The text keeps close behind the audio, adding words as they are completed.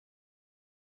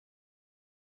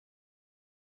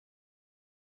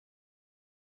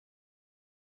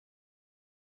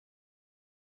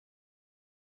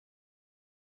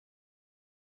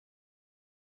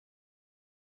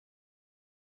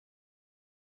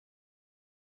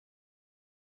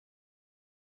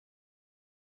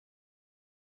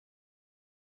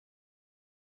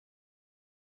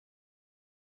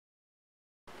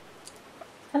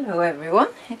Hello everyone,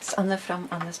 it's Anne from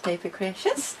Anne's Paper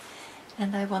Creations,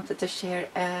 and I wanted to share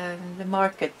the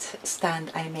market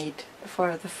stand I made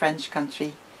for the French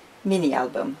country mini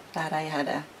album that I had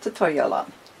a tutorial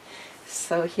on.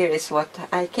 So here is what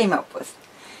I came up with,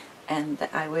 and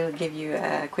I will give you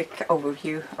a quick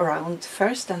overview around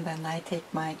first, and then I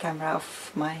take my camera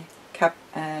off my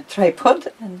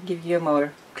tripod and give you a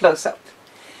more close-up.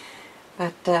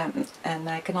 But and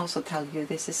I can also tell you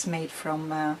this is made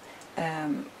from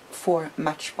 4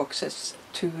 matchboxes,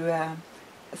 2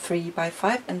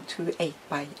 3x5 and 2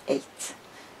 8x8.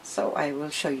 So I will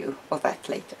show you all that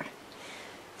later.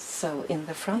 So in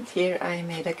the front here I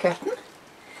made a curtain,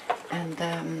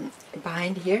 and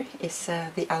behind here is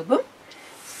the album.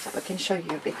 So I can show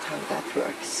you a bit how that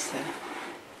works.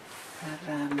 I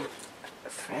have a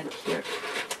thread here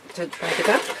to drag it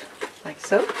up, like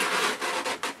so.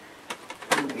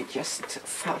 And we just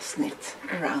fasten it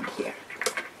around here.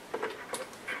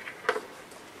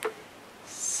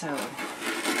 So,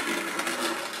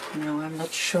 now I'm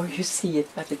not sure you see it,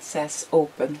 but it says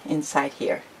open inside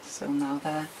here. So now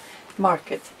the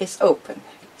market is open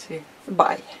to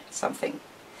buy something.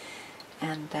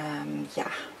 And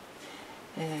yeah,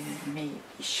 maybe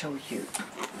show you.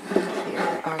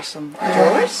 Here are some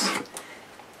drawers,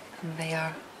 and they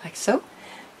are like so.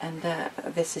 And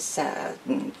this is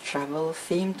travel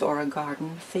themed or a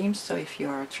garden themed, so if you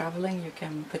are traveling you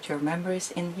can put your memories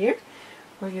in here,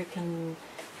 or you can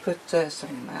put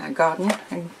some garden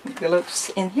envelopes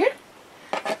in here,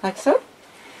 like so.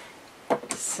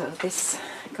 So this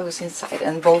goes inside,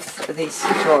 and both these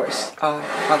drawers are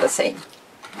the same.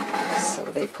 So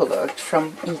they pull out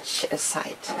from each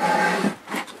side.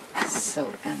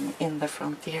 So, and in the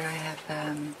front here I have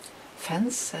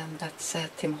fence, and that's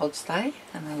Tim Holstein,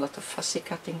 and a lot of fussy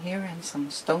cutting here, and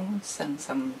some stones, and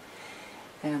some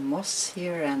moss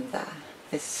here, and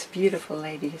this beautiful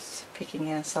lady is picking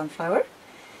a sunflower.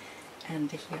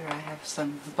 And here I have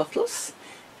some bottles,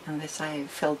 and this I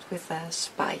filled with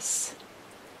spice.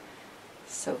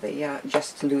 So they are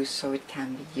just loose, so it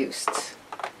can be used.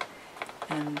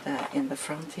 And in the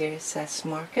front here it says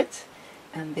market,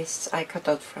 and this I cut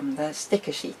out from the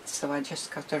sticker sheet, so I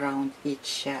just cut around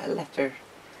each letter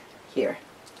here,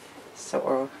 so,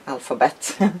 or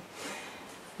alphabet.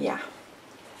 Yeah.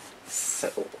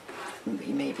 So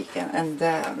we maybe can, and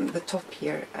the top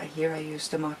here, here I used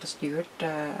the Martha Stewart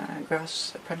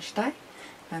grass punch die,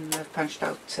 and I've punched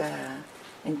out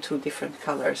in 2 different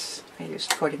colors. I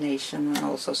used coordination and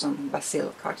also some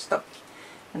basil cardstock,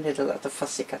 and did a lot of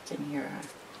fussy cutting here,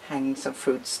 hanging some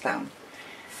fruits down.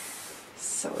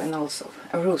 So, and also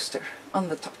a rooster on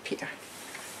the top here.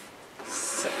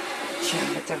 So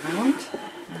jam it around,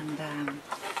 and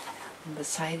on the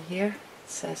side here it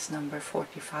says number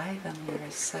 45, and here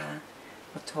is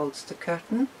what holds the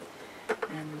curtain,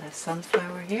 and the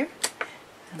sunflower here,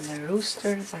 and the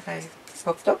rooster that I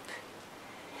popped up.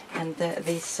 And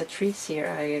these trees here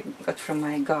I got from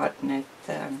my garden,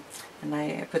 and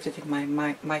I put it in my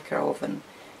micro oven.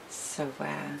 So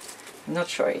I'm not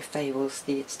sure if they will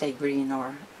stay green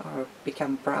or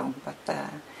become brown,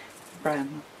 but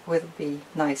brown will be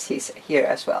nice here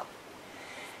as well.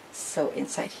 So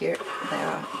inside here there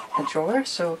are a drawer.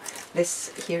 So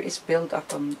this here is built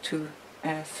up on 2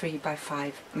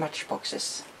 3x5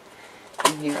 matchboxes.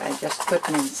 And here I just put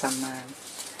in some,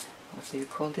 what do you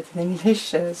call it in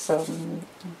English?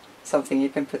 Something you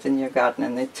can put in your garden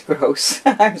and it grows.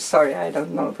 I'm sorry, I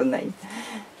don't know the name.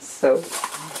 So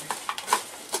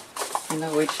in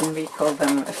Norwegian we call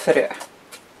them frø.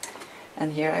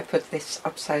 And here I put this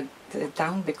upside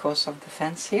down because of the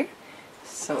fence here,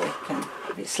 so it can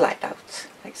slide out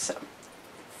like so.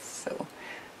 So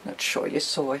not sure you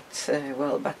saw it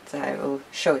well, but I will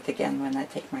show it again when I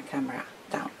take my camera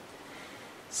down.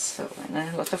 So, and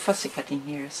a lot of fussy cutting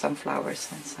here, some flowers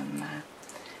and some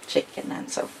chicken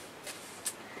and so.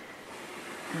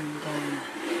 And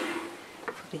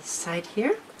for this side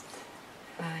here,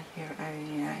 here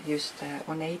I used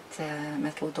ornate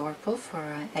metal door pull for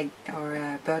an egg or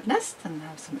a bird nest, and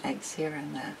have some eggs here,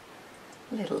 and a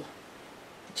little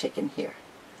chicken here,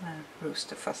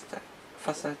 rooster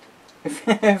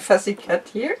fussy cut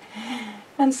here,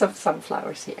 and some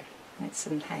sunflowers here. And it's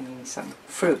hanging some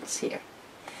fruits here.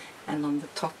 And on the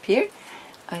top here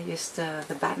I used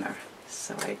the banner,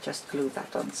 so I just glued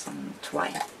that on some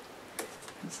twine,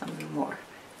 and some more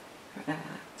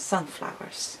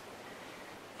sunflowers.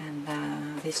 And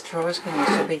these drawers can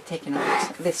also be taken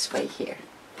out this way here.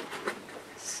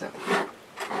 So,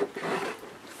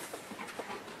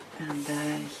 and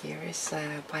here is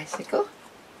a bicycle.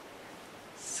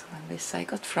 So, and this I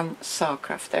got from Saw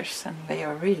Crafters, and they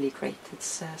are really great.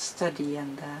 It's sturdy,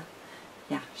 and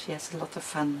yeah, she has a lot of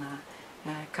fun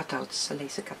cutouts,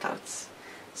 laser cutouts.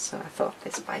 So I thought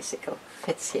this bicycle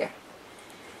fits here.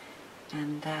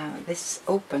 And this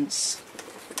opens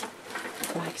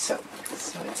like so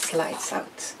it slides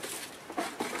out.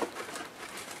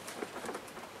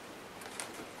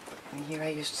 And here I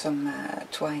used some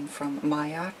twine from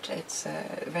my art. It's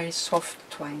very soft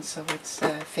twine, so it's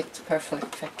fit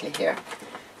perfectly here.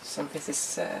 So this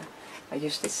is, I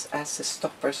use this as a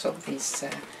stopper so these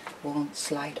won't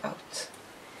slide out.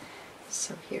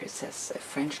 So here it says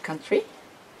French country.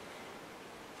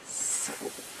 So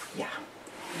yeah,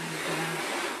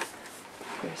 and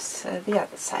here's the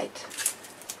other side.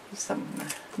 Some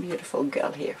beautiful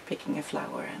girl here picking a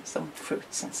flower and some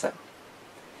fruits and so.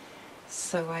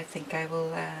 So I think I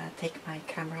will take my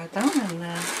camera down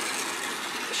and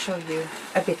show you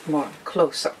a bit more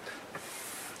close-up.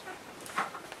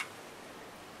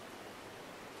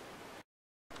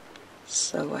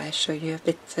 So I show you a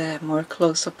bit more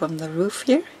close-up on the roof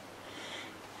here.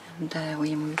 And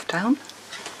we move down.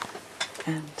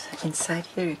 And inside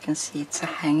here you can see it's a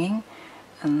hanging.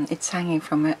 And it's hanging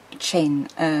from a chain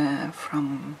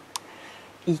from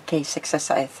EK Success,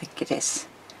 I think it is.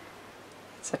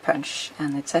 It's a punch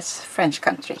and it says French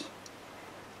country.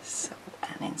 So,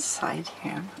 and inside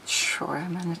here, I'm not sure I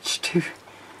managed to.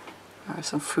 There are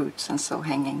some fruits and so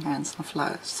hanging and some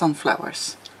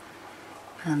sunflowers.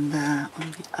 And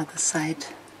on the other side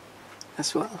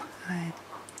as well, I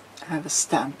have a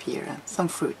stamp here and some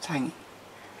fruit hanging.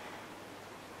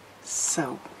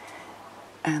 So,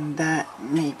 and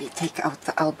maybe take out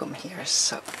the album here,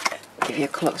 so give you a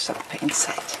close-up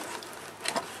inside.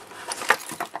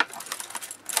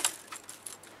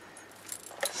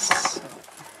 So,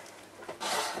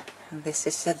 and this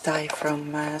is a die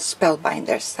from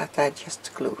Spellbinders that I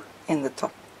just glue in the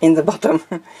top, in the bottom.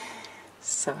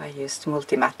 So I used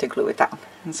multi-matte to glue it down,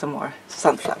 and some more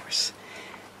sunflowers.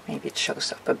 Maybe it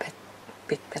shows up a bit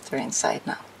better inside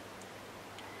now.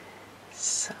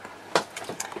 So.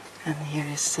 And here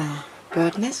is a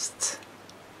bird nest,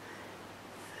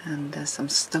 and some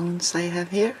stones I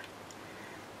have here,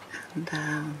 and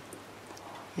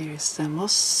here is the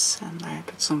moss, and I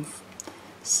put some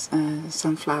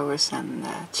sunflowers and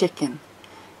chicken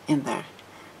in there,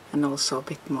 and also a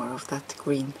bit more of that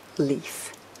green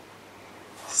leaf.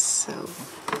 So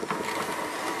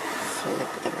flip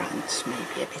it around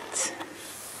maybe a bit,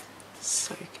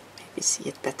 so you can maybe see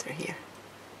it better here.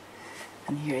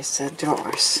 And here is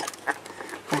drawers,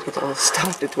 like it all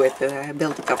started with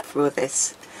building up with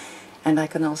this. And I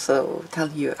can also tell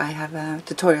you I have a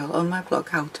tutorial on my blog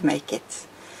how to make it.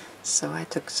 So I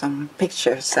took some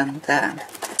pictures and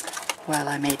while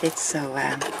I made it, so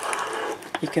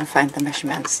you can find the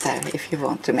measurements there if you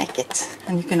want to make it.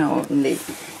 And you can only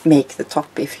make the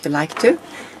top if you like to.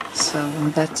 So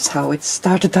that's how it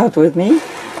started out with me.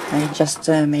 I just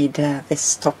made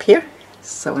this top here.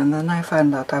 So, and then I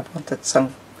found out I wanted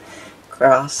some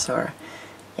grass or,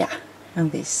 yeah,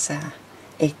 and these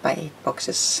 8x8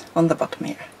 boxes on the bottom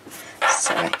here.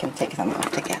 So I can take them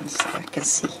out again so I can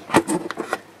see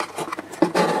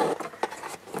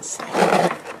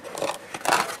inside.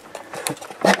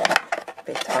 A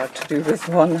bit hard to do with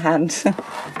one hand.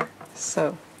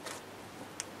 So,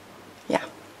 yeah.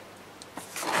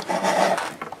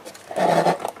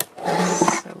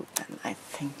 I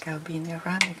think I'll be near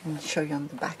around. I can show you on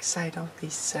the back side of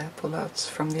these pullouts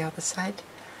from the other side.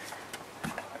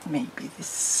 Maybe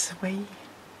this way.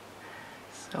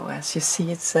 So as you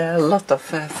see, it's a lot of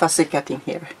fussy cutting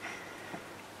here.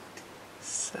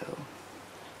 So,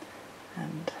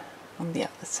 and on the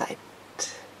other side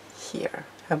here,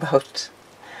 about,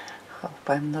 hope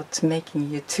I'm not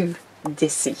making you too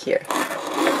dizzy here.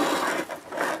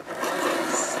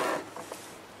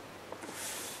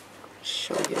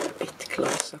 Show you a bit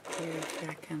close up here if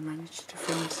I can manage to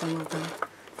film some of the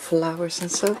flowers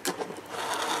and so.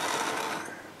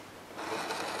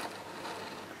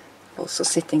 Also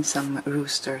sitting some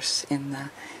roosters in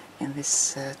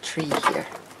this tree here.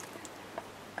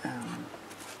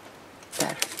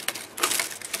 There.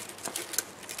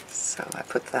 So I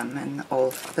put them in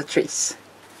all the trees.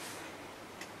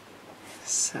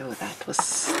 So that was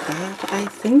that, I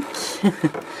think.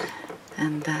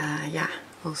 And yeah.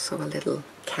 Also a little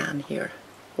can here,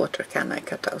 water can I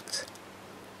cut out.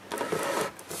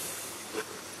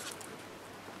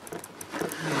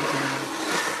 And,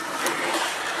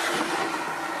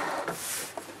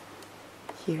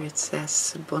 here it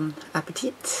says Bon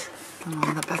Appetit, and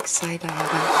on the back side I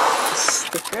have a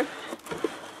sticker,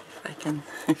 if I can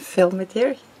film it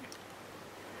here.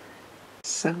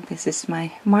 So this is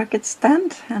my market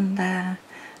stand, and I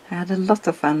had a lot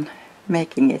of fun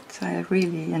making it. I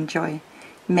really enjoy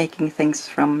making things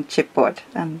from chipboard,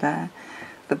 and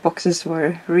the boxes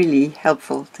were really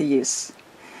helpful to use.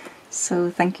 So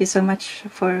thank you so much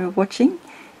for watching,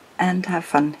 and have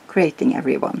fun creating,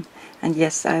 everyone. And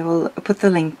yes, I will put the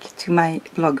link to my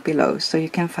blog below so you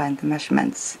can find the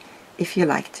measurements if you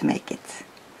like to make it.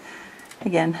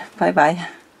 Again, bye bye.